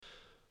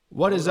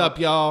What is up,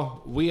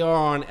 y'all? We are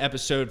on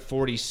episode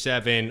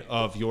 47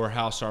 of Your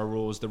House, Our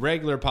Rules, the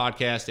regular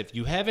podcast. If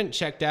you haven't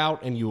checked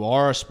out and you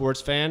are a sports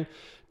fan,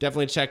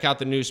 definitely check out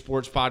the new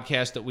sports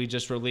podcast that we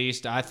just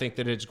released. I think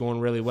that it's going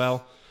really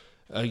well.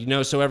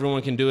 So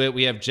everyone can do it.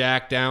 We have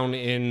Jack down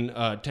in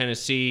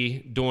Tennessee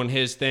doing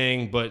his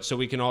thing, but so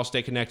we can all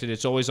stay connected.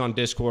 It's always on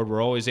Discord.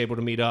 We're always able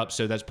to meet up,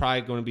 so that's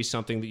probably going to be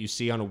something that you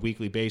see on a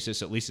weekly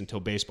basis, at least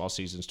until baseball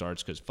season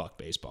starts, because fuck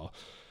baseball.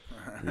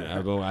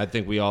 I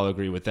think we all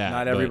agree with that.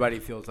 Not everybody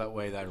feels that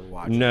way that are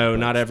watching. No,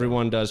 not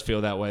everyone does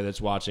feel that way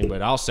that's watching,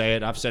 but I'll say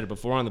it. I've said it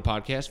before on the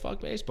podcast.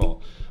 Fuck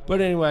baseball. But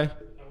anyway. I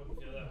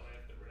wouldn't feel that way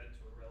if the Reds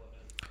were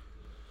relevant.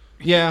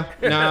 Yeah,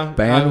 no.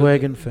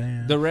 Bandwagon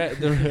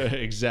fan.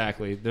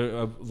 Exactly. There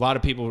are a lot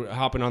of people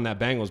hopping on that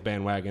Bengals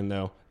bandwagon,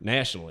 though,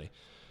 nationally.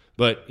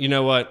 But you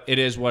know what? It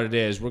is what it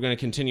is. We're going to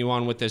continue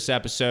on with this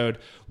episode.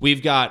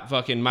 We've got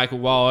fucking Michael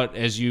Wallet,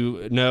 as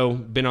you know,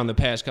 been on the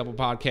past couple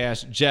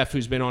podcasts. Jeff,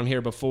 who's been on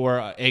here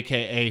before,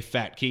 a.k.a.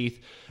 Fat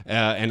Keith.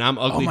 And I'm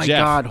Ugly Jeff.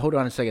 Oh, my God. Hold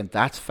on a second.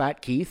 That's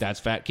Fat Keith? That's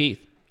Fat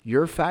Keith.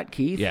 You're Fat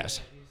Keith? Yes.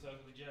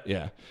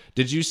 Yeah.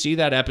 Did you see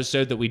that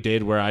episode that we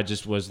did where I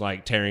just was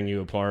like tearing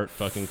you apart,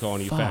 fucking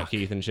calling you Fat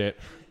Keith and shit?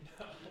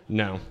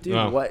 No.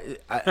 Dude, what?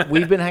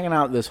 We've been hanging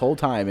out this whole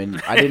time, and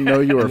I didn't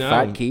know you were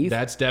Fat Keith?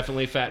 That's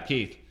definitely Fat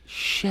Keith.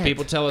 Shit.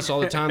 People tell us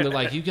all the time, they're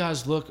like, you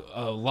guys look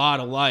a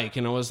lot alike.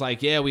 And I was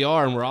like, yeah, we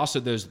are. And we're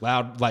also those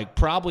loud, like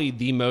probably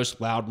the most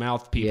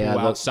loudmouth people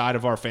outside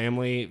of our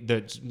family.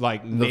 That's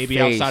like maybe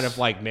outside of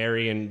like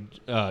Mary and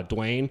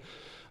Dwayne,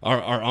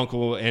 our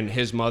uncle and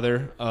his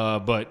mother.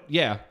 But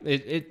yeah,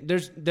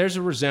 there's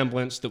a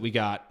resemblance that we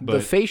got. But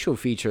the facial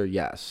feature,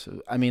 yes.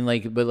 I mean,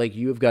 but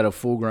you've got a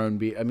full grown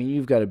beard. I mean,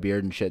 you've got a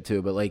beard and shit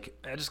too, but like.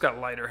 I just got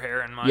lighter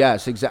hair in mine.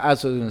 Yes, exactly. I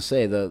was going to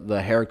say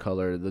the hair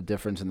color, the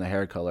difference in the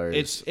hair color.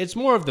 It's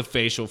more of the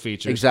facial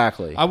features.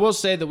 Exactly. I will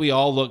say that we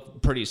all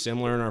look pretty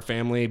similar in our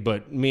family,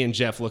 but me and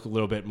Jeff look a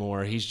little bit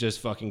more. He's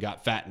just fucking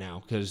got fat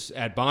now because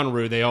at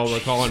Bonnaroo they all were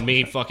calling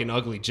me fucking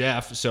Ugly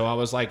Jeff. So I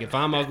was like, if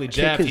I'm Ugly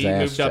Jeff, he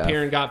moved up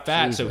here and got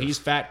fat, Jesus. So he's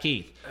Fat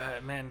Keith.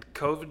 Man,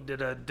 COVID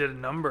did a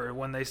number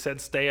when they said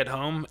stay at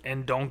home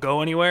and don't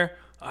go anywhere.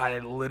 I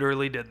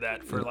literally did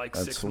that for like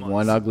 6 months.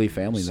 One ugly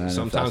family, man.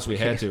 Sometimes we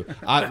had to.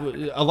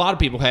 A lot of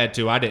people had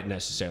to. I didn't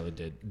necessarily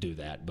do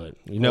that, but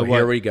you know what?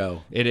 Here we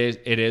go. It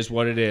is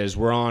what it is.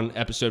 We're on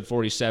episode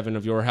 47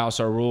 of Your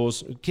House, Our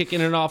Rules, kicking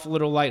it off a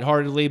little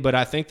lightheartedly, but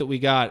I think that we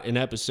got an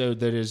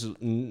episode that is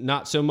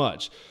not so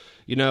much.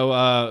 You know,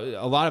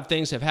 a lot of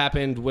things have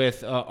happened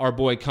with our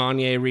boy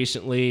Kanye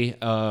recently,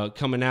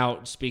 coming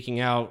out,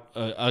 speaking out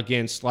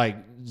against like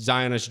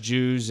Zionist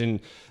Jews and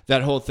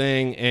that whole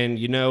thing. And,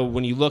 you know,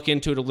 when you look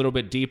into it a little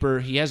bit deeper,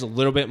 he has a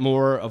little bit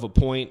more of a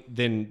point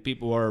than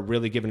people are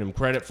really giving him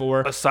credit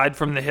for. Aside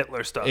from the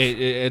Hitler stuff.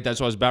 That's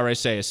what I was about to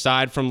say.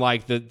 Aside from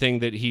like the thing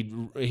that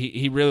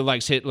he really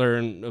likes Hitler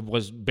and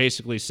was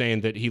basically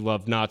saying that he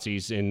loved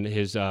Nazis in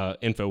his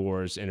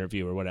InfoWars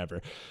interview or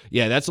whatever.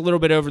 Yeah, that's a little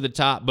bit over the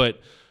top, but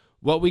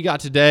what we got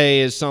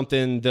today is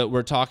something that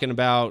we're talking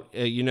about.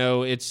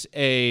 It's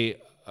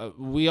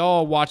we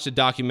all watched a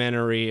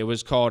documentary. It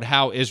was called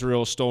How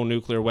Israel Stole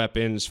Nuclear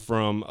Weapons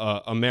from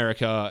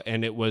America,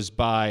 and it was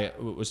by,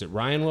 was it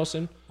Ryan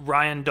Wilson?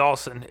 Ryan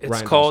Dawson.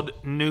 It's called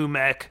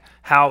NUMEC,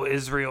 How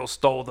Israel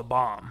Stole the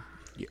Bomb.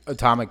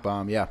 Atomic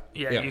bomb, yeah.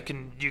 Yeah. You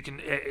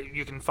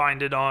can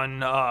find it on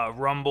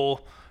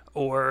Rumble.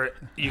 Or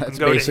you can That's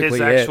go to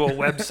his actual it.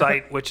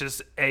 website, which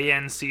is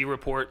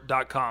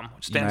ancreport.com,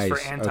 which stands for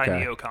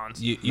anti-neocons.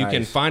 You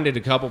can find it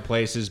a couple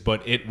places,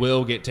 but it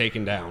will get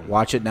taken down.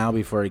 Watch it now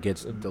before it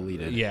gets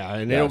deleted. Yeah,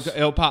 and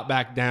it'll pop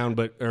back down,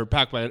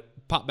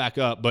 pop back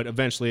up, but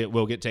eventually it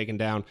will get taken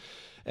down.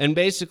 And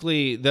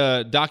basically,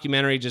 the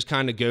documentary just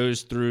kind of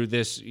goes through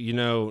this,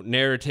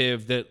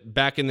 narrative that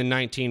back in the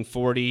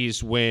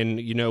 1940s, when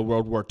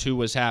World War II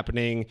was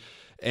happening.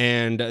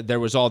 And there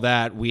was all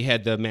that. We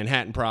had the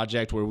Manhattan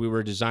Project where we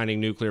were designing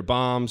nuclear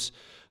bombs.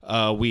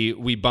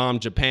 We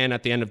bombed Japan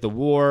at the end of the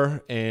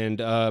war and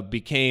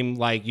became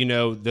like,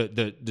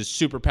 the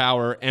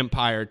superpower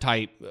empire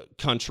type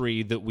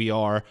country that we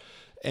are.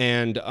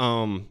 And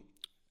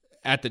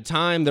at the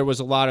time, there was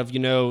a lot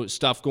of,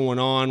 stuff going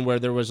on where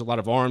there was a lot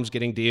of arms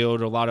getting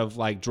dealt, a lot of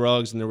like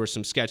drugs, and there were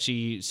some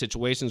sketchy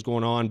situations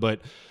going on.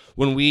 But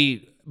when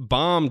we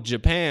bombed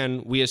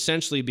Japan, we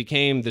essentially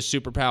became the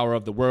superpower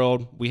of the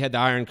world. We had the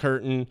Iron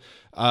Curtain.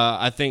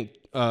 I think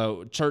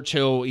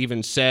Churchill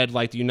even said,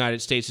 like, the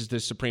United States is the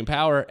supreme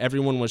power.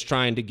 Everyone was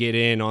trying to get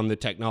in on the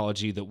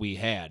technology that we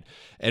had.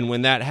 And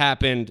when that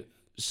happened,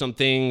 some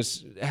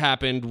things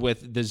happened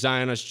with the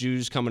Zionist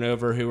Jews coming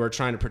over who are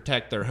trying to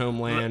protect their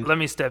homeland. Let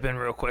me step in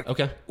real quick.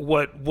 Okay.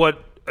 What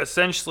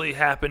essentially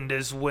happened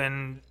is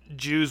when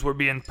Jews were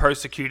being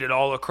persecuted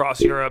all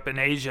across Europe and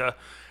Asia,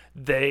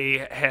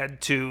 they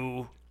had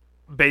to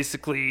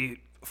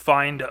basically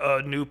find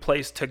a new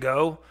place to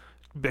go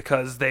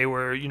because they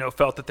were,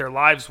 felt that their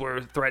lives were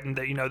threatened,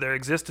 that, their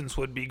existence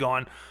would be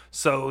gone.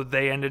 So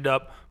they ended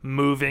up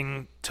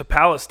moving to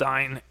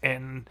Palestine,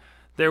 and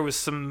there was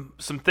some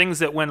things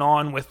that went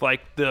on with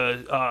like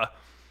the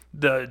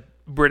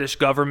British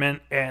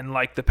government and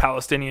like the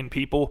Palestinian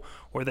people,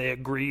 where they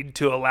agreed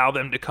to allow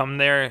them to come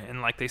there,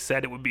 and like they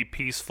said, it would be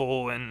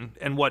peaceful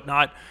and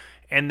whatnot.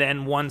 And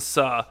then once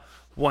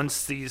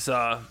these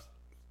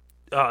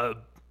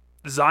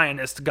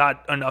Zionists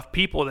got enough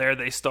people there,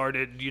 they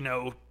started,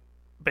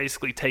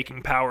 basically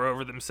taking power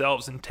over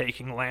themselves and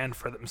taking land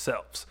for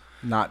themselves.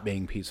 Not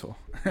being peaceful.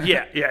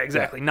 yeah,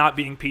 exactly. Yeah. Not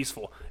being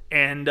peaceful.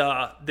 And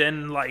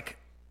then, like,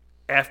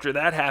 after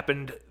that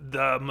happened,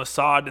 the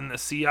Mossad and the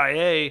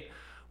CIA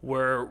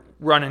were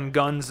running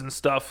guns and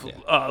stuff,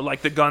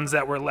 like the guns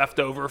that were left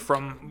over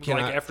from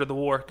after the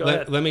war. Go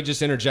ahead. Let me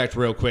just interject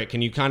real quick.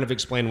 Can you kind of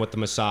explain what the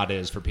Mossad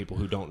is for people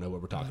who don't know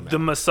what we're talking about? The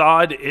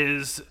Mossad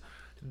is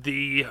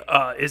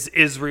is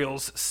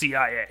Israel's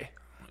CIA.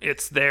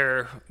 It's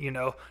their,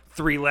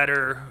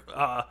 3-letter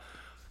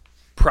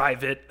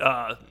private,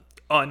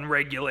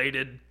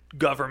 unregulated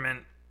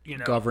government,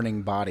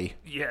 governing body.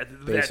 Yeah,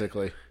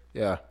 basically.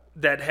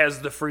 That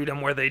has the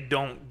freedom where they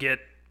don't get,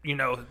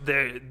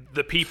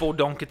 the people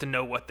don't get to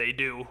know what they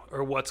do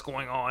or what's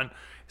going on.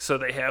 So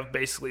they have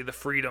basically the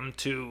freedom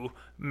to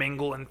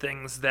mingle in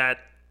things that,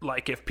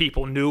 like, if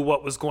people knew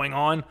what was going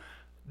on,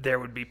 there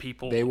would be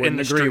people they wouldn't in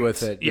the agree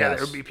streets. with it. Yeah, yes.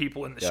 there would be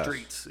people in the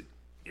streets.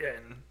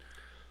 And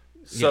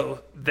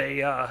so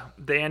they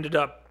ended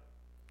up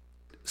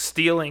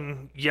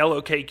stealing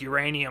yellow cake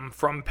uranium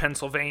from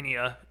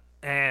Pennsylvania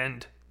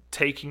and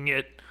taking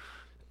it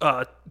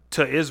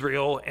to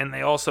Israel, and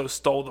they also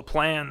stole the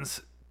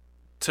plans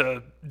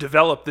to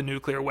develop the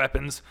nuclear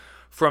weapons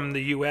from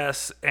the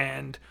U.S.,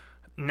 and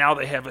now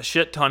they have a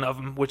shit ton of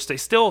them, which they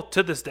still,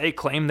 to this day,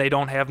 claim they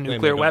don't have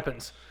nuclear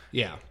weapons.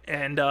 Yeah.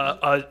 And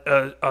a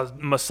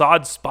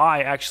Mossad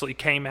spy actually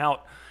came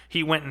out.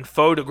 He went and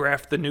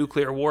photographed the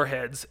nuclear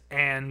warheads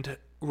and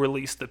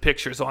released the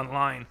pictures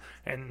online,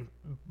 and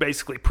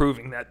basically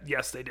proving that,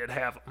 yes, they did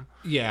have them.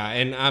 Yeah,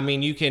 and I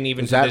mean, you can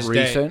even to this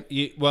recent?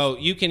 Day...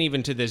 you can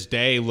even to this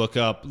day look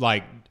up,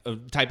 like,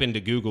 type into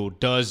Google,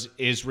 does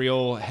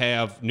Israel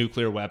have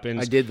nuclear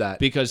weapons? I did that.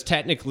 Because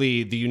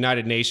technically the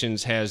United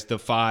Nations has the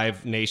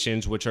 5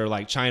 nations, which are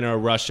like China,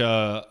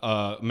 Russia,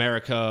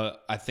 America,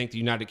 I think the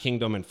United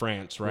Kingdom, and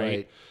France,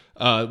 right?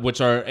 Which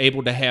are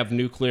able to have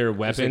nuclear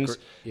weapons.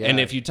 And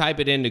if you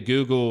type it into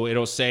Google,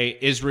 it'll say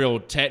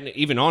Israel,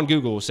 even on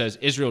Google, it says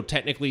Israel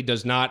technically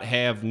does not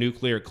have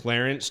nuclear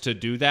clearance to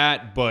do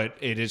that, but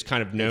it is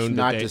kind of known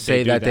not to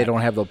say that they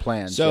don't have the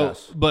plans. So,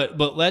 yes. but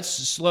let's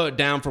slow it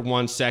down for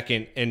 1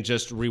 second and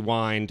just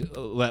rewind.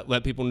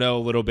 Let people know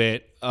a little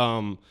bit.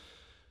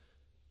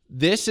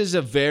 This is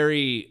a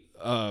very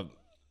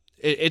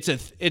it's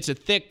a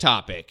thick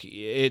topic.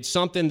 It's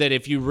something that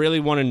if you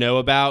really want to know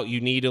about, you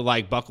need to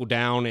like buckle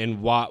down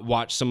and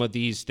watch some of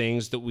these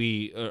things that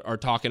we are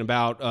talking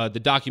about. The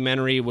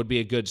documentary would be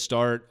a good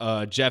start.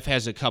 Jeff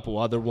has a couple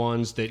other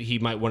ones that he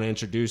might want to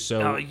introduce.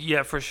 So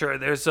yeah, for sure.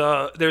 There's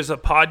a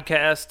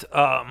podcast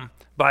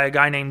by a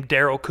guy named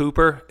Daryl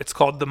Cooper. It's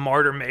called the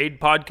Martyr Made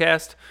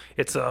podcast.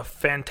 It's a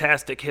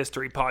fantastic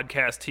history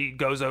podcast. He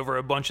goes over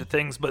a bunch of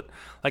things, but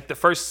like the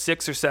first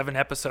 6 or 7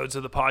 episodes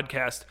of the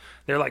podcast,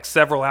 they're like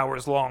several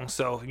hours long.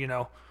 So,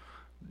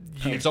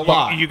 it's a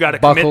lot. You got to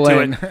commit to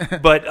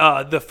it.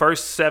 But the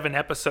first 7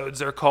 episodes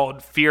are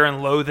called Fear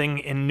and Loathing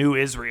in New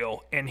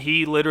Israel. And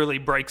he literally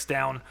breaks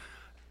down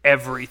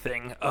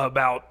everything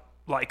about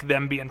like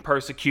them being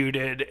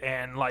persecuted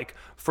and like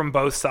from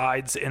both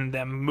sides, and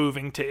them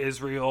moving to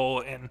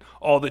Israel and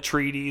all the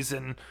treaties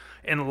and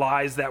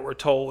lies that were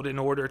told in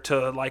order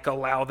to like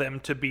allow them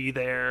to be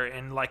there,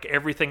 and like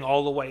everything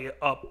all the way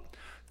up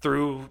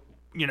through,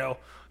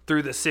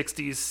 through the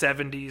 60s,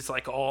 70s,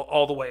 like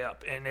all the way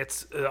up. And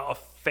it's a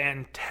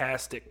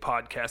fantastic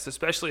podcast,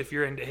 especially if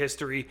you're into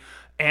history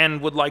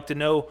and would like to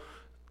know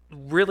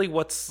really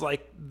what's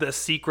like the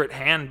secret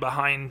hand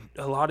behind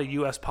a lot of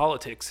U.S.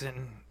 politics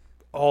and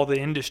all the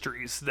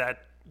industries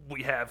that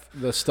we have.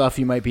 The stuff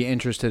you might be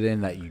interested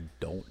in that you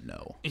don't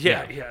know.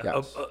 Yeah.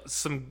 Yes.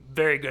 Some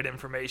very good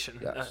information.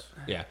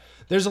 Yes.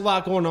 There's a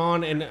lot going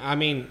on, and I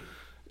mean,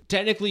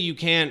 technically you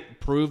can't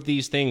prove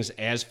these things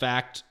as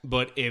fact,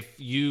 but if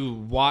you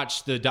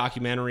watch the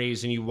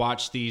documentaries and you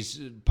watch these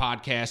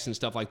podcasts and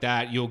stuff like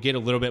that, you'll get a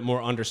little bit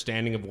more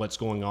understanding of what's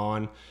going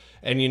on.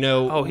 And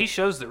he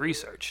shows the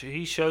research.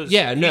 He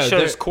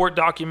shows court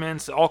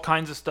documents, all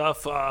kinds of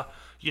stuff.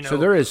 So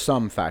there is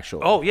some factual.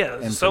 Oh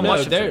yeah, so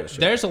much.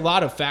 There's a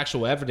lot of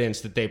factual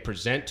evidence that they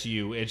present to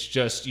you. It's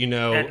just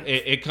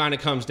it kind of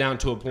comes down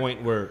to a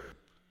point where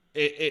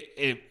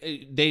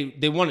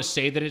they want to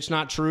say that it's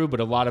not true,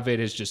 but a lot of it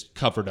is just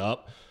covered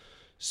up.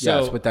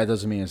 So, yes, but that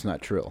doesn't mean it's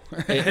not true.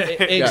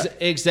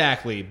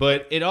 Exactly.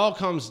 But it all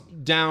comes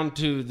down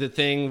to the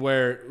thing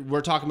where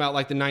we're talking about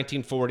like the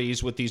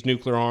 1940s with these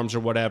nuclear arms or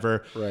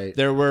whatever. Right.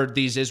 There were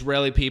these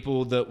Israeli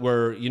people that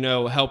were,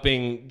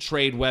 helping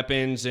trade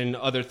weapons and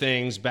other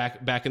things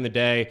back in the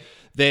day.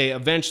 They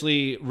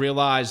eventually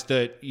realized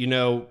that,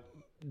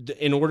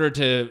 in order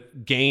to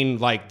gain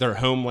like their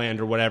homeland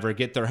or whatever,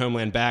 get their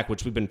homeland back,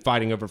 which we've been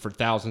fighting over for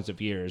thousands of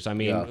years. I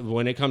mean,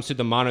 when it comes to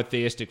the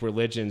monotheistic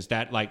religions,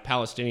 that like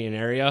Palestinian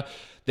area,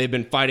 they've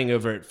been fighting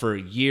over it for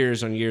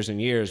years and years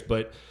and years,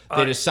 but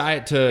they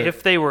decided to...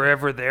 If they were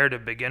ever there to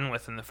begin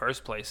with in the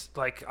first place,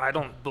 like, I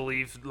don't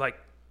believe, like,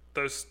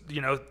 those, you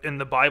know, in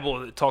the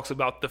Bible, it talks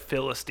about the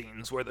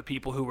Philistines were the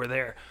people who were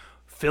there.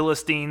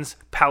 Philistines,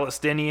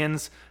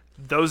 Palestinians,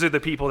 those are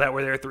the people that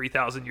were there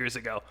 3,000 years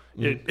ago.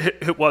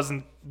 It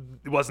wasn't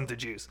the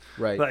Jews.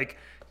 Right. Like,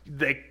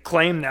 they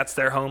claim that's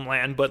their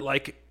homeland, but,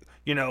 like,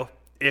 you know,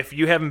 if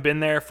you haven't been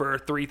there for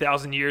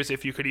 3,000 years,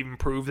 if you could even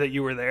prove that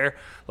you were there,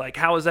 like,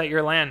 how is that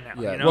your land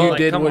now? Yeah, you know,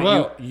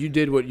 you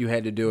did what you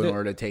had to do in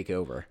order to take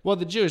over. Well,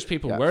 the Jewish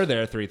people were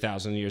there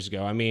 3,000 years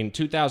ago. I mean,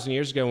 2,000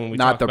 years ago when we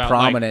not talk the about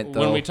prominent like, though.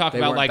 when we talk they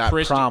about weren't like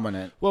that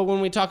prominent. Well, when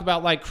we talk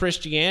about like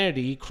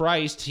Christianity,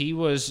 Christ, he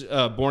was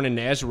born in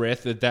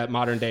Nazareth, that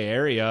modern day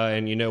area,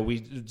 and you know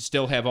we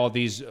still have all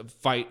this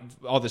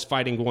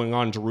fighting going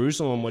on in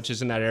Jerusalem, which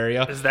is in that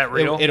area. Is that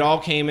real? It all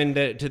came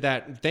into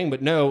that thing,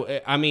 but no,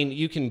 I mean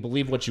you can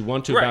believe what you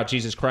want to about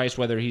Jesus Christ,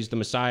 whether he's the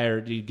Messiah, or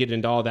you get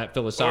into all that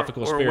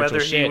philosophical, or spiritual whether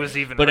shit. he was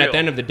even but real. at the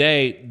end of the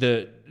day,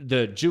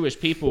 the Jewish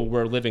people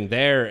were living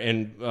there,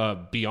 and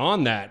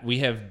beyond that, we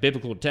have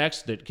biblical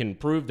texts that can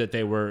prove that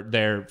they were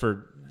there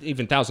for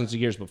even thousands of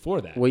years before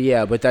that. Well,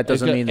 yeah, but that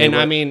doesn't mean.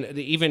 I mean,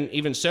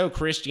 even so,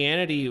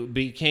 Christianity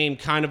became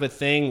kind of a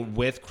thing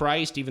with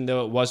Christ, even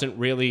though it wasn't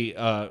really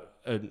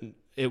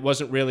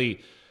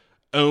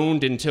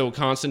owned until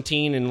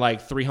Constantine in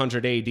like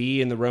 300 AD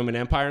in the Roman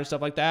Empire and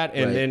stuff like that.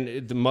 And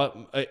then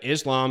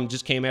Islam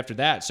just came after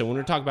that. So when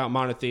we're talking about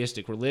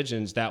monotheistic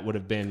religions, that would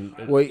have been...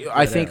 Well,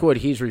 I think what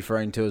he's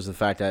referring to is the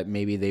fact that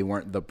maybe they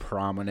weren't the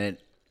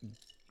prominent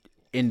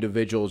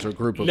individuals or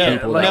group of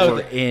people that were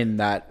in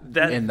that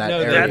area.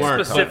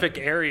 That specific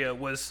area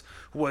was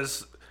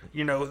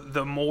you know,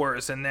 the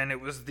Moors, and then it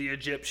was the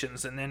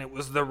Egyptians, and then it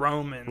was the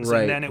Romans,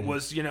 and then it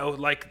was, you know,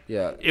 like,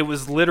 it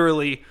was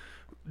literally...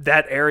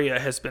 That area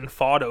has been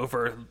fought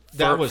over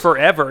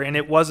forever, and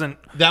it wasn't...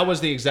 That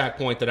was the exact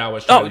point that I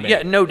was trying to make.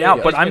 Yeah, no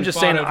doubt, but I'm just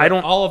saying,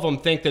 all of them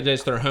think that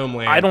it's their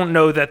homeland. I don't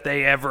know that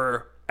they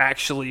ever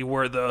actually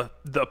were the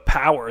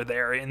power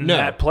there in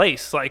that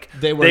place. Like,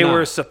 they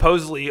were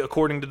supposedly,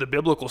 according to the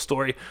biblical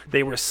story,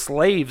 they were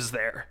slaves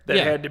there that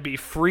had to be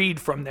freed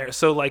from there.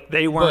 So, like,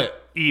 they weren't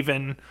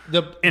even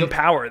in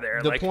power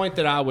there. The point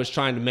that I was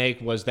trying to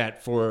make was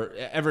that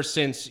ever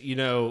since, you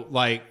know,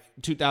 like,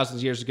 2,000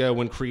 years ago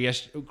when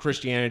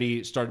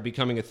Christianity started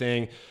becoming a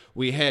thing,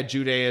 we had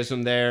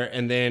Judaism there,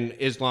 and then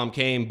Islam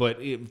came, but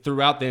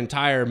throughout the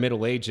entire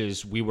Middle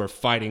Ages, we were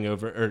fighting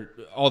over, or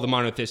all the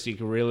monotheistic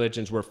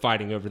religions were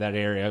fighting over that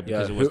area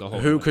because it was the whole...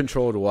 Who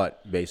controlled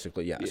what,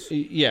 basically, yes.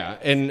 Yeah,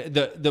 and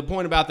the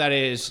point about that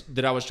is,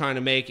 that I was trying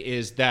to make,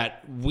 is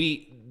that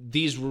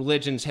these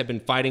religions have been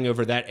fighting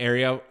over that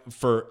area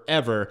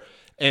forever,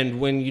 and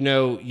when, you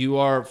know, you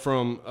are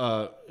from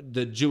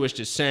the Jewish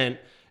descent,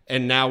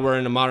 and now we're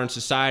in a modern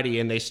society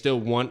and they still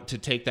want to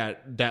take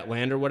that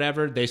land or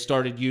whatever, they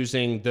started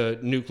using the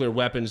nuclear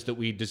weapons that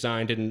we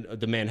designed in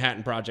the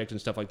Manhattan Project and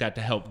stuff like that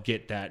to help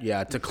get that.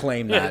 Yeah, to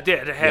claim that.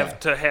 Yeah,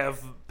 to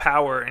have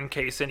power in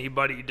case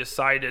anybody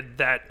decided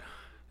that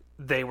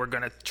they were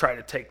going to try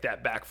to take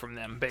that back from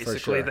them.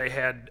 Basically, they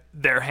had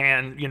their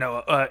hand, you know,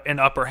 an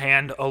upper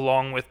hand,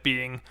 along with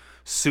being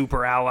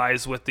super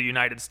allies with the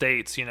United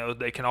States. You know,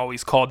 they can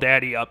always call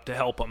daddy up to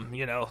help them,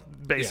 you know,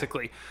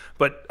 basically. Yeah.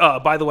 But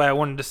by the way, I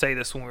wanted to say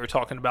this when we were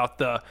talking about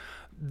the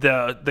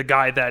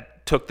guy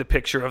that took the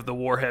picture of the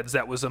warheads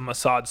that was a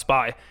Mossad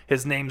spy.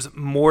 His name's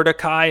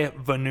Mordecai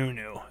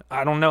Vanunu.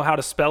 I don't know how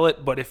to spell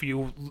it, but if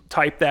you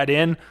type that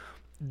in,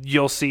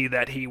 you'll see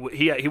that he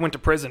went to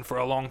prison for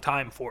a long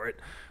time for it.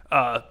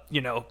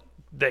 You know,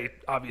 they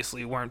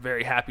obviously weren't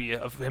very happy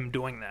of him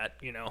doing that,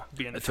 you know,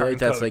 being a turncoat. I feel like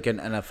that's like an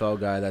NFL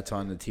guy that's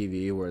on the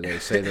TV where they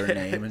say their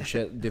name and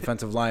shit.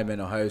 Defensive lineman,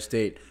 Ohio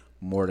State,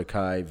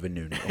 Mordecai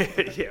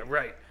Vanunu. Yeah,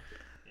 right.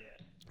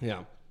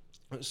 Yeah.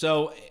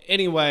 So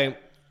anyway,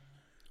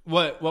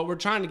 what we're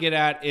trying to get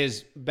at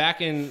is,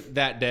 back in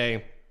that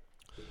day,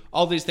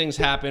 all these things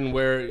happened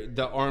where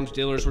the arms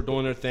dealers were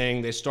doing their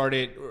thing. They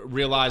started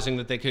realizing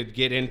that they could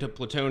get into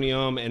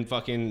plutonium and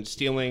fucking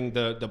stealing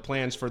the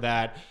plans for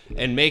that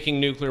and making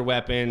nuclear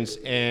weapons.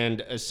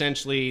 And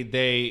essentially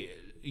they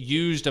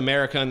used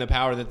America and the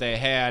power that they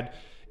had,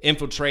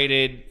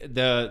 infiltrated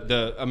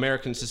the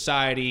American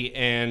society.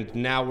 And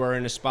now we're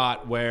in a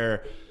spot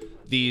where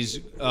these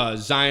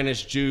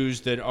Zionist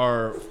Jews that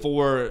are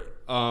for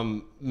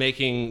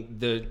making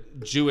the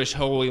Jewish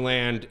Holy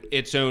Land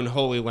its own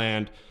Holy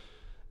Land,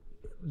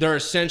 they're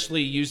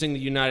essentially using the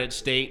United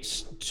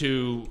States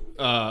to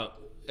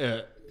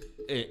sorry,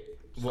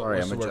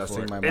 I'm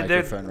adjusting my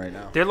microphone right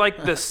now. They're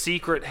like the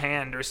secret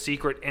hand or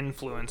secret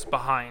influence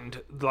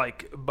behind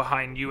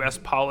U.S.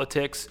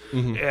 politics,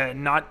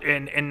 and not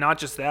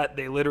just that.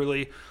 They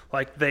literally,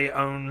 like, they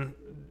own,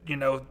 you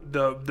know,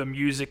 the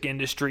music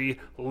industry,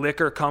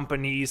 liquor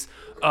companies,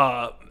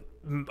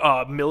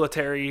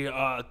 military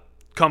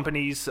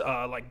companies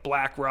like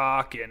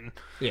BlackRock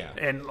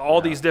and all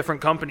these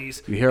different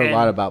companies. You hear a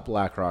lot about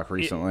BlackRock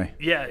recently.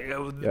 Yes.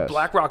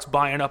 BlackRock's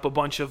buying up a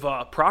bunch of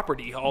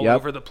property all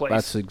over the place.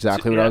 That's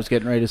exactly what I was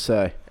getting ready to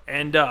say.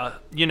 And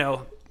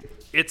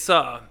it's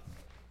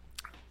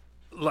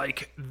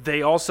like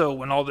they also,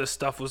 when all this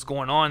stuff was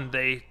going on,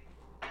 they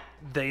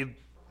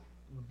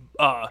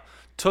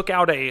took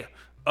out a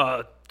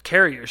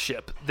carrier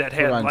ship that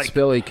had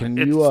Spilly, can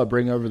you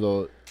bring over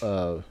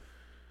the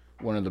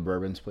one of the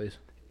bourbons, please?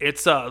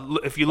 It's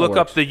if you look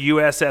up the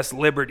USS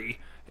Liberty,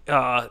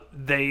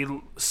 they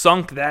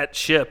sunk that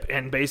ship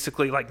and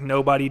basically like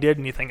nobody did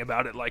anything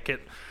about it. Like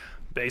it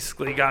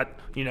basically got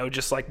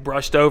just like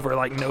brushed over,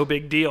 like no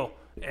big deal.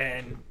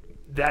 And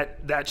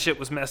that shit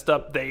was messed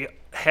up. They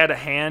had a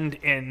hand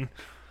in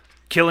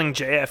killing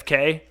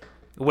JFK,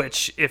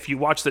 which if you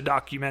watch the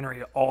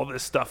documentary, all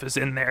this stuff is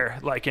in there.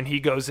 Like, and he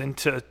goes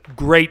into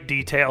great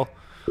detail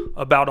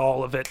about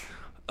all of it.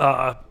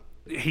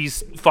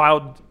 He's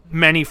filed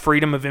many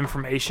Freedom of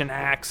Information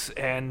Acts,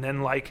 and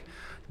then like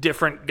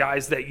different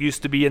guys that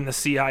used to be in the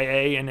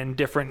CIA and in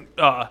different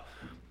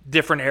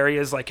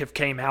areas like have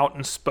came out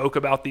and spoke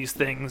about these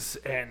things.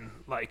 And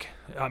like,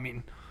 I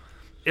mean,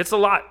 it's a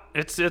lot.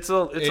 It's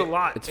a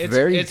lot. It's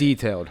very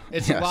detailed.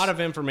 It's a lot of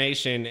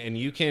information, and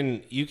you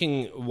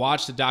can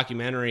watch the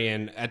documentary,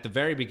 and at the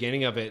very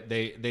beginning of it,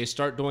 they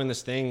start doing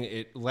this thing.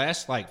 It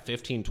lasts like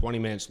 15, 20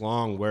 minutes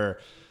long, where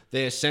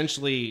they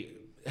essentially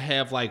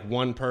have like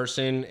one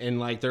person,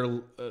 and like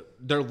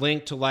they're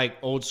linked to like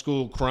old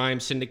school crime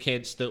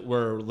syndicates that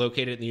were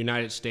located in the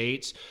United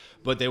States.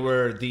 But they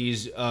were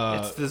these...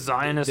 it's the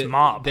Zionist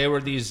mob. They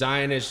were these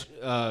Zionist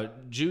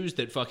Jews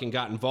that fucking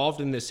got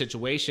involved in this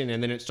situation,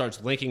 and then it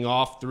starts linking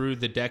off through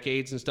the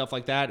decades and stuff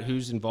like that,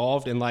 who's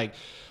involved. And, like,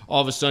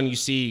 all of a sudden you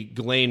see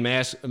Ghislaine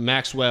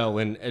Maxwell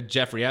and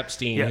Jeffrey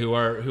Epstein who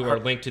are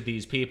linked to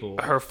these people.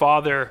 Her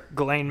father,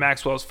 Ghislaine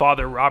Maxwell's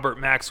father,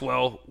 Robert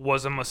Maxwell,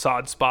 was a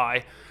Mossad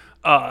spy.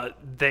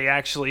 They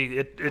actually...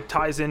 It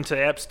ties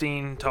into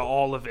Epstein, to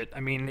all of it. I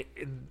mean,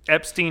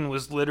 Epstein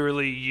was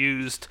literally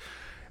used...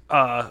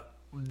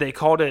 they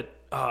called it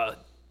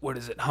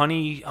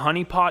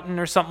honey potting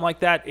or something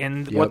like that.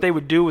 And what they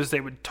would do is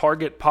they would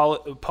target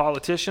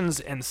politicians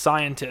and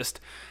scientists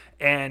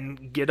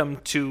and get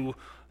them to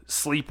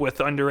sleep with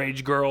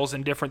underage girls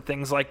and different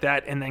things like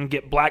that, and then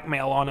get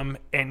blackmail on them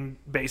and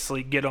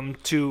basically get them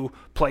to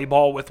play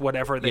ball with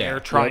whatever they're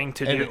trying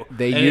to do.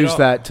 They use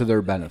that to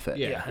their benefit.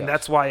 And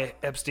that's why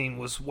Epstein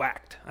was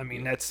whacked. I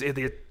mean, that's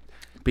it.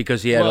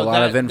 Because he had a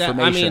lot of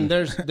information.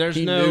 There's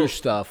he no knew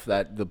stuff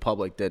that the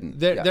public didn't.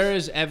 There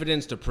is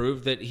evidence to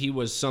prove that he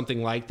was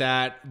something like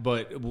that,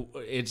 but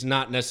it's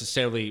not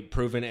necessarily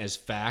proven as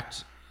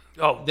fact.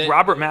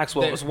 Robert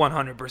Maxwell was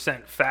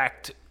 100%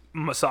 fact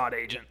Mossad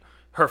agent.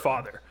 Her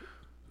father.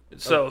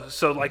 So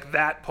like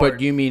that part.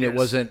 But you mean it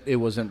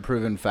wasn't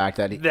proven fact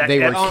that they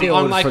were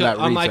killed for that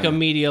reason? On like a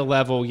media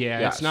level,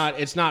 yes.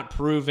 It's not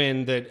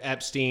proven that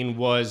Epstein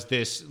was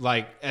this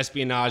like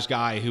espionage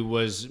guy who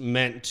was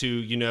meant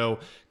to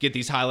get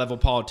these high level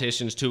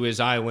politicians to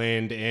his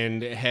island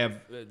and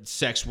have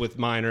sex with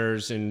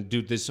minors and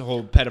do this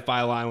whole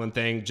pedophile island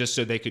thing just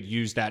so they could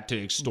use that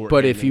to extort.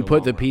 But if you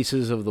put the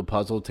pieces of the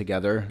puzzle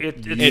together,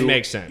 it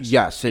makes sense.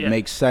 Yes, it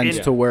makes sense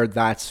to where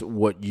that's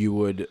what you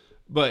would.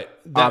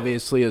 But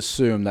obviously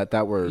assume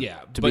that were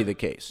to be the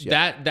case.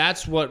 Yeah.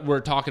 That's what we're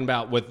talking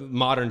about with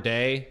modern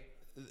day.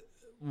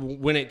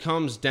 When it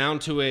comes down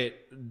to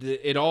it,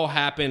 it all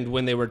happened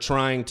when they were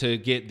trying to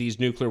get these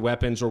nuclear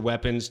weapons or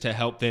weapons to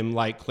help them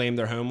like claim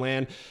their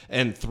homeland.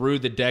 And through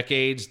the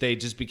decades, they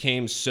just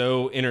became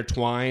so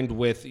intertwined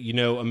with,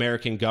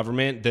 American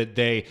government that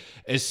they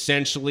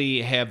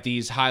essentially have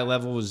these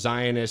high-level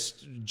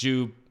Zionist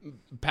Jew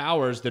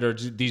powers that are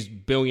these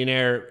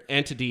billionaire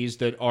entities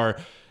that are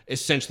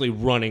essentially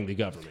running the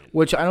government.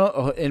 Which I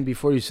don't, and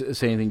before you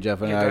say anything,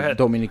 Jeff, and I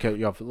don't mean to cut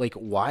you off, like,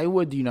 why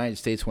would the United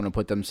States want to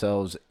put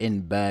themselves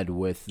in bed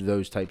with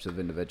those types of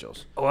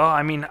individuals? Well,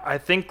 I mean, I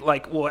think,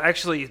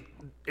 actually,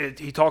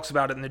 he talks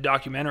about it in the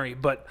documentary,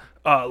 but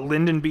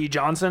Lyndon B.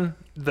 Johnson,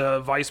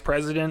 the vice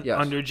president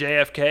under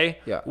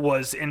JFK,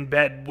 was in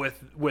bed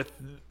with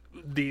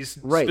these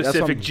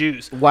specific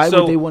Jews. Why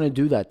would they want to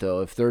do that, though?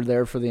 If they're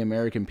there for the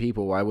American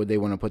people, why would they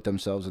want to put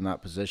themselves in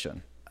that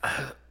position?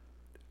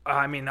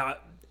 I mean,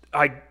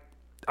 I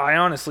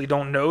honestly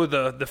don't know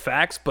the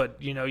facts, but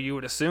you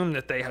would assume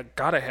that they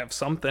got to have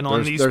something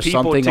on these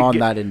people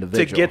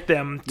to get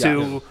them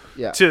to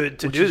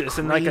do this.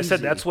 And like I said,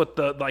 that's what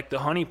the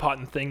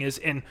honeypotting thing is.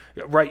 And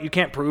right, you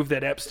can't prove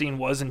that Epstein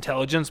was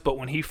intelligence, but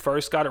when he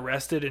first got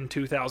arrested in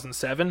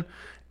 2007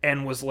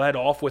 and was let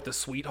off with a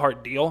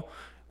sweetheart deal,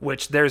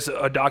 which there's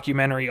a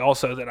documentary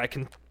also that I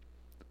can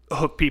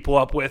hook people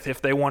up with if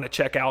they want to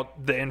check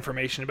out the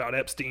information about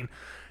Epstein.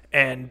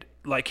 And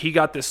like he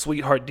got this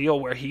sweetheart deal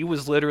where he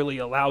was literally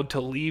allowed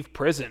to leave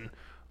prison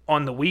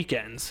on the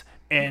weekends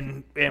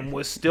and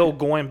was still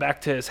going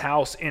back to his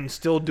house and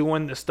still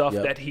doing the stuff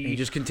that he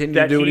just continued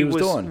to do what he was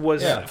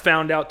doing.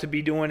 Found out to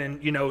be doing,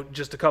 and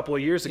just a couple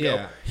of years ago.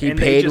 Yeah. He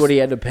paid what he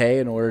had to pay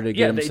in order to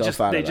get himself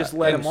out of that. They just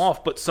let him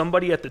off. But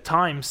somebody at the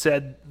time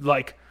said,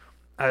 like,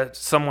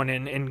 someone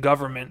in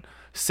government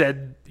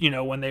said,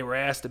 when they were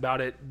asked about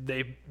it,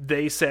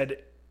 they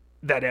said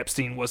that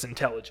Epstein was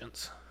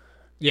intelligence.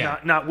 Yeah.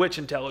 Not which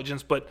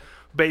intelligence, but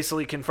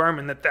basically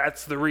confirming that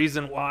that's the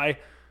reason why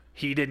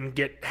he didn't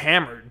get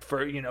hammered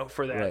for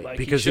that. Right. Like,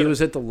 because he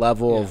was at the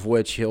level of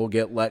which he'll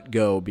get let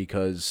go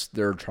because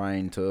they're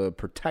trying to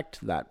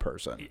protect that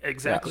person.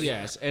 Exactly.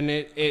 Yes, and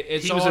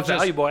it's he was a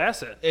valuable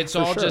asset. It's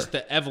all just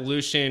the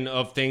evolution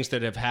of things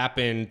that have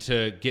happened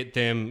to get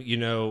them,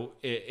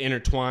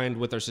 intertwined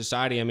with our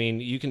society. I mean,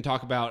 you can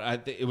talk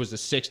about it was the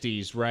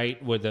 60s,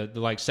 right, with the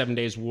like 7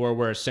 Days War,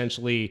 where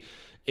essentially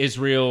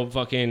Israel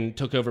fucking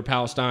took over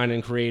Palestine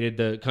and created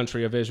the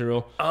country of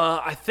Israel.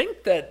 I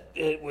think that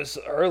it was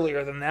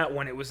earlier than that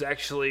when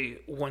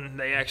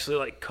they actually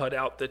like cut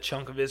out the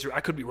chunk of Israel.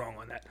 I could be wrong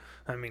on that.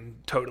 I mean,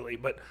 totally,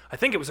 but I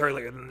think it was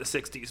earlier than the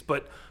 60s.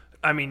 But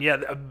I mean,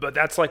 but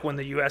that's like when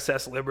the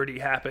USS Liberty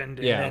happened.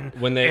 And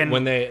when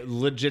they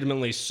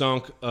legitimately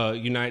sunk a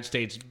United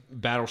States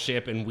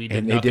battleship and we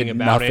did nothing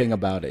about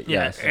it.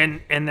 Yeah, yes.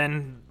 and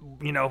then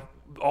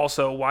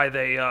also why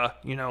they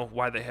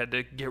had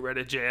to get rid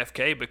of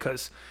JFK,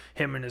 because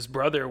him and his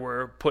brother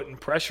were putting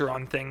pressure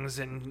on things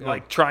and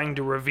like trying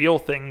to reveal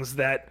things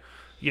that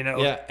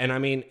Yeah, and I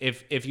mean,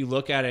 if you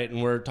look at it,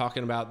 and we're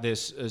talking about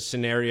this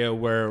scenario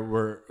where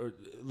we're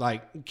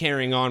like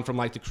carrying on from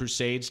like the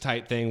Crusades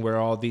type thing, where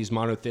all these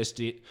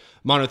monotheistic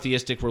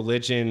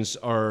religions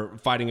are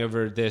fighting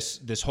over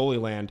this Holy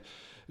Land.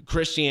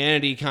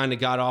 Christianity kind of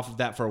got off of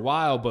that for a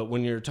while, but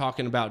when you're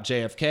talking about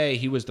JFK,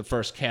 he was the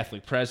first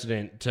Catholic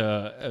president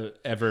to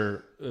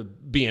ever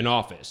be in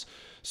office.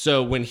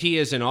 So when he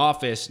is in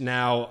office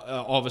now,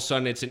 all of a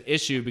sudden it's an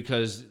issue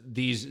because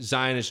these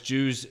Zionist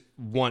Jews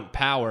want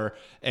power,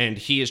 and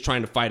he is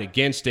trying to fight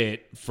against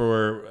it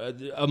for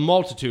a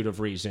multitude of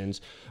reasons.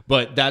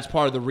 But that's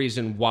part of the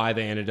reason why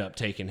they ended up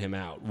taking him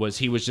out, was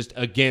he was just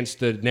against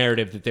the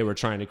narrative that they were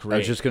trying to create. I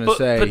was just going to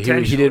say,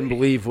 he didn't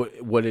believe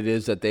what it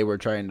is that they were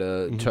trying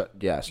to,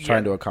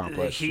 trying to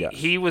accomplish.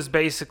 He was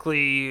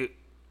basically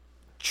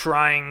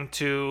trying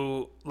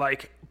to,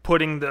 like,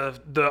 putting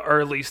the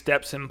early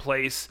steps in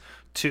place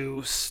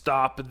to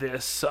stop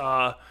this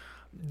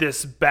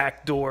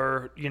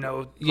backdoor,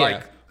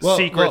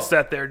 secrets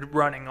that they're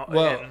running.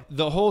 Well,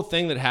 the whole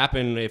thing that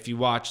happened, if you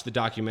watch the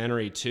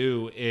documentary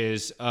too,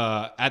 is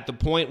at the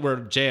point where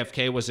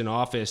JFK was in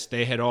office,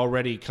 they had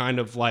already kind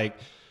of like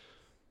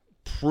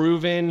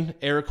proven,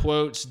 air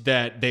quotes,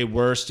 that they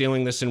were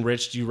stealing this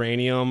enriched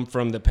uranium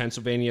from the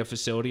Pennsylvania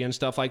facility and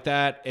stuff like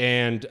that.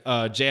 And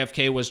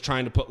JFK was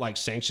trying to put like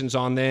sanctions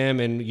on them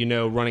and,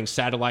 running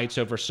satellites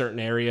over certain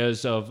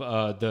areas of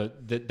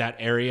that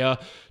area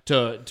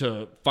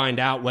to find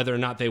out whether or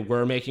not they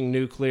were making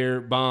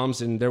nuclear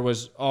bombs. And there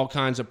was all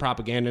kinds of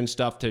propaganda and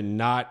stuff to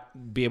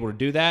not be able to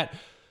do that,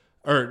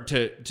 or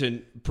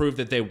to prove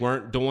that they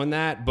weren't doing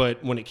that.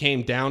 But when it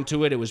came down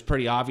to it, it was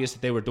pretty obvious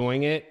that they were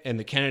doing it, and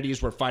the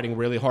Kennedys were fighting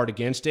really hard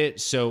against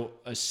it. So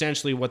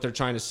essentially what they're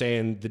trying to say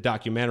in the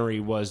documentary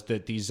was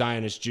that these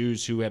Zionist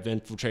Jews who have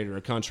infiltrated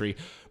our country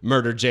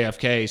murdered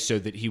JFK so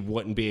that he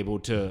wouldn't be able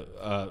to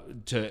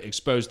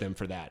expose them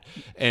for that.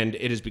 And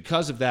it is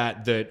because of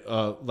that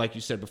like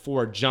you said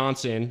before,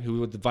 Johnson,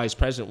 who the vice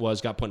president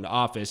was, got put into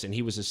office, and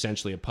he was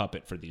essentially a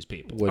puppet for these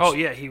people.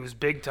 He was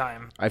big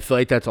time. I feel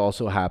like that's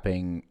also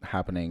happening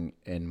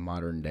in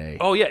modern day.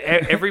 Oh yeah,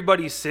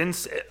 everybody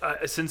since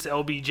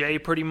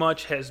LBJ pretty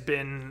much has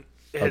been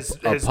a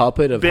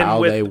puppet of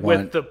how they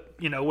want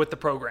with the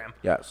program.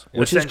 Yes,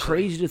 which is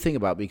crazy to think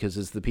about, because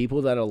it's the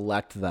people that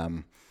elect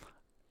them,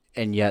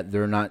 and yet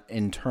they're not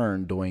in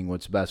turn doing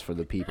what's best for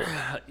the people.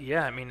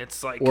 Yeah, I mean,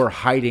 it's like, or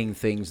hiding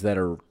things that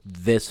are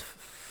this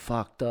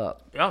fucked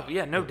up. Oh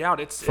yeah, no doubt.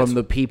 It's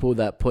the people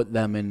that put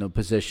them in a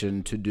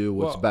position to do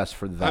what's best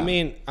for them.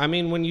 I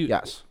mean, when you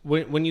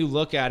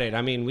look at it,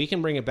 I mean, we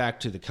can bring it back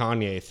to the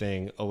Kanye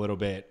thing a little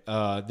bit.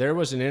 There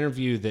was an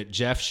interview that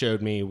Jeff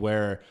showed me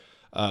where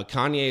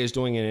Kanye is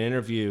doing an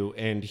interview,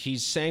 and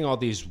he's saying all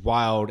these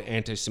wild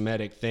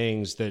anti-Semitic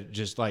things that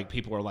just like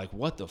people are like,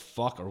 what the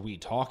fuck are we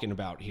talking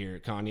about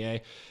here,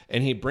 Kanye?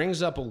 And he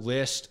brings up a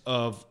list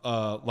of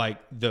like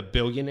the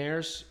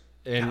billionaires.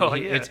 And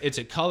it's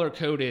a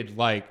color-coded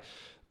like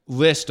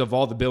list of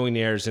all the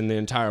billionaires in the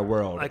entire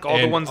world. Like all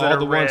the ones that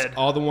are red.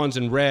 All the ones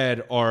in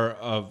red are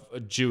of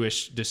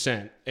Jewish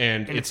descent,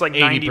 and it's like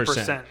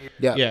 80%.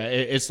 Yeah,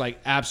 it's like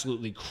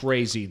absolutely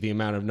crazy the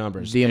amount of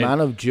numbers. The amount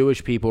of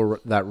Jewish people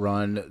that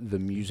run the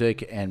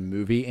music and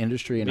movie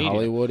industry in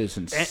Hollywood is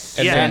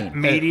insane.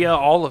 Media,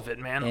 all of it,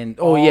 man. And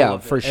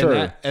for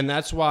sure. And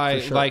that's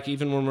why, like,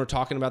 even when we're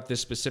talking about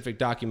this specific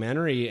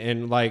documentary,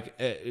 and like,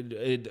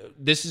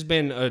 this has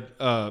been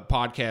a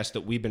podcast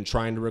that we've been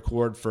trying to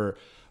record for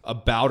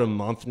about a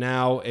month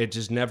now. It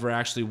just never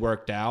actually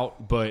worked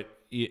out. But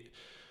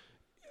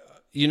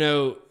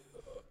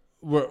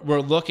we're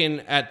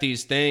looking at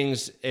these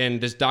things, and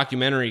this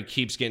documentary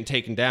keeps getting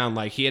taken down.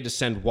 Like, he had to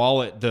send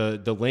Wallet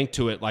the link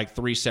to it like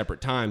 3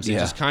 separate times. It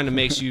just kind of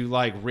makes you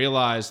like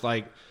realize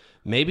like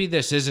maybe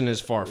this isn't as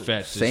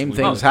far-fetched. Same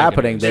thing's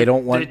happening. They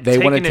want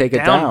to take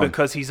it down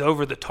because he's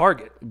over the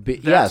target.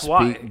 Yes,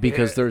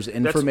 because there's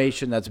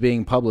information that's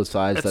being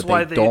publicized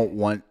that they don't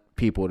want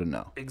people to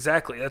know.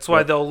 Exactly. That's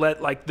why they'll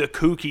let like the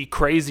kooky,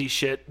 crazy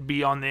shit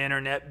be on the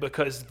internet,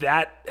 because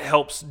that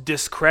helps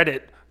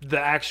discredit the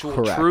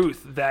actual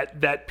truth that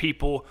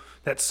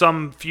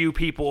some few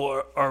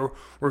people are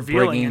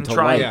revealing and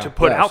trying to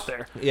put out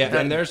there. Yeah,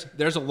 and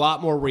there's a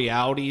lot more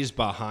realities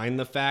behind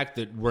the fact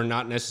that we're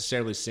not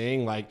necessarily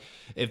seeing. Like,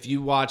 if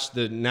you watch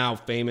the now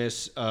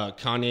famous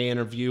Kanye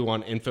interview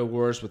on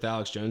InfoWars with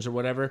Alex Jones or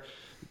whatever,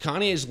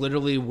 Kanye is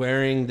literally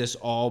wearing this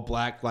all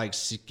black like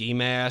ski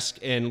mask,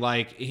 and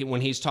like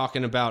when he's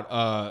talking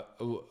about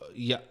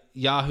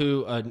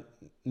Yahoo.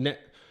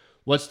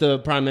 What's the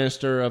prime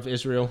minister of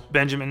Israel?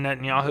 Benjamin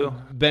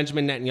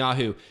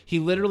Netanyahu. He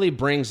literally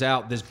brings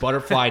out this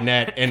butterfly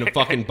net and a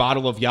fucking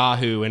bottle of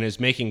Yahoo and is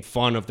making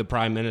fun of the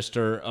prime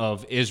minister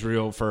of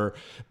Israel for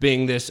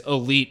being this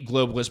elite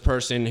globalist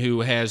person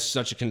who has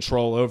such a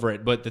control over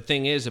it. But the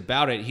thing is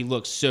about it, he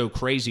looks so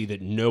crazy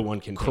that no one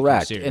can take him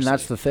seriously. And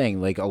that's the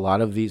thing. Like, a lot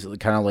of these,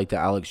 kind of like the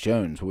Alex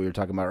Jones we were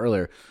talking about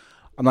earlier.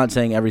 I'm not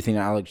saying everything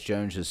that Alex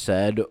Jones has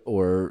said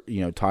or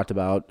talked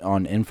about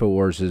on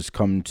InfoWars has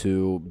come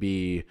to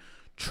be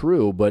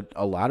true, but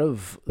a lot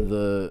of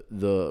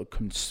the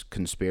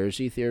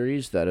conspiracy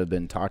theories that have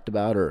been talked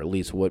about, or at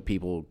least what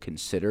people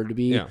consider to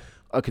be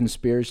a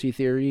conspiracy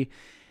theory,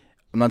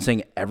 I'm not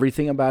saying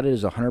everything about it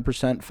is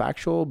 100%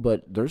 factual,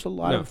 but there's a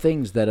lot of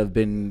things that have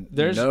been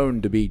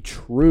known to be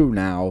true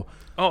now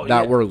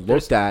that were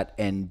looked at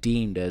and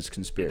deemed as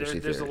conspiracy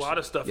theories. There's a lot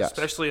of stuff,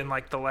 especially in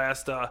like the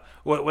last,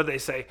 what they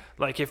say,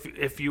 like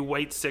if you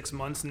wait 6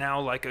 months now,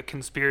 like a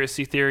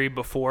conspiracy theory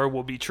before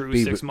will be true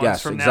 6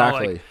 months from now.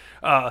 Like,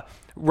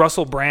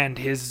 Russell Brand,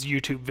 his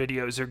YouTube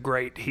videos are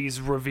great. He's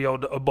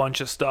revealed a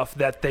bunch of stuff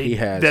that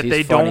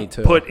they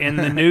don't put in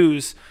the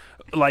news.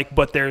 Like,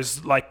 but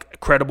there's like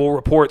credible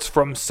reports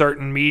from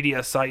certain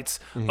media sites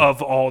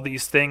of all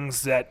these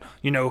things that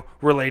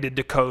related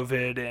to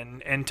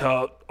COVID and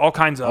to all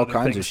kinds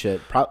of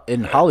shit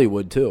in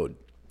Hollywood too.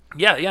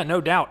 Yeah,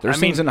 no doubt. There's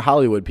things in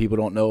Hollywood people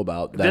don't know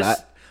about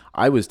that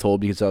I was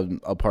told because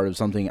I'm a part of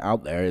something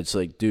out there. It's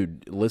like,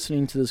 dude,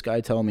 listening to this guy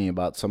tell me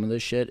about some of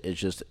this shit is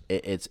just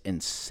it's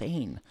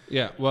insane.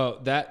 Yeah, well,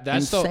 that's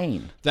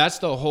insane. That's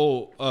the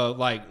whole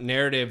like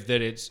narrative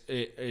that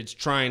it's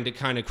trying to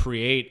kind of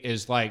create,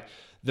 is like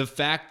the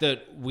fact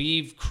that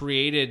we've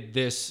created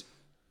this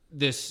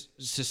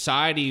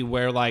society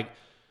where like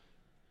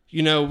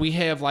we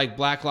have like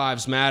Black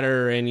Lives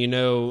Matter and,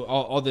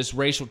 all this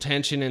racial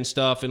tension and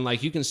stuff. And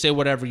like, you can say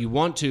whatever you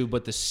want to,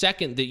 but the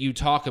second that you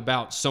talk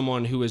about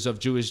someone who is of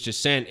Jewish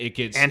descent, it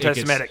gets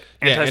anti-Semitic.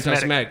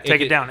 Take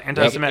it down.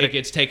 Anti-Semitic. It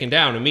gets taken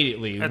down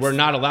immediately. We're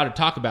not allowed to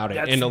talk about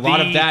it. And a lot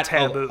of that,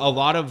 a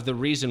lot of the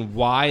reason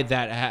why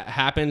that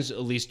happens,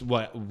 at least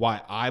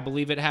why I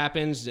believe it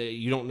happens,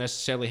 you don't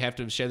necessarily have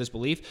to share this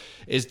belief,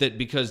 is that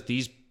because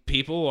these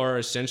people are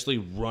essentially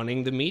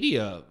running the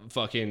media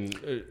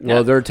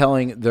they're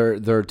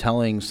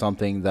telling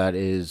something that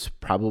is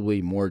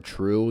probably more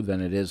true than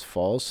it is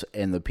false,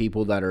 and the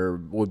people that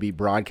would be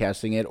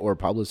broadcasting it or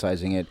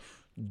publicizing it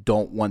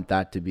don't want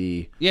that to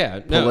be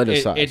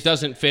politicized. It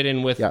doesn't fit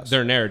in with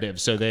their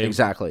narrative, so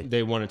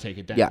they want to take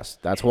it down. Yes,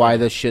 that's why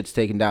this shit's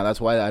taken down.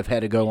 That's why I've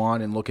had to go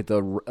on and look at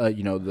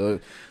the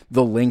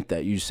link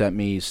that you sent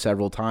me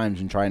several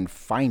times and try and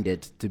find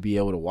it to be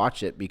able to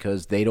watch it,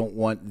 because they don't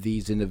want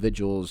these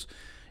individuals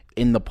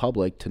in the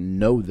public to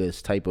know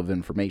this type of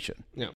information. Yeah.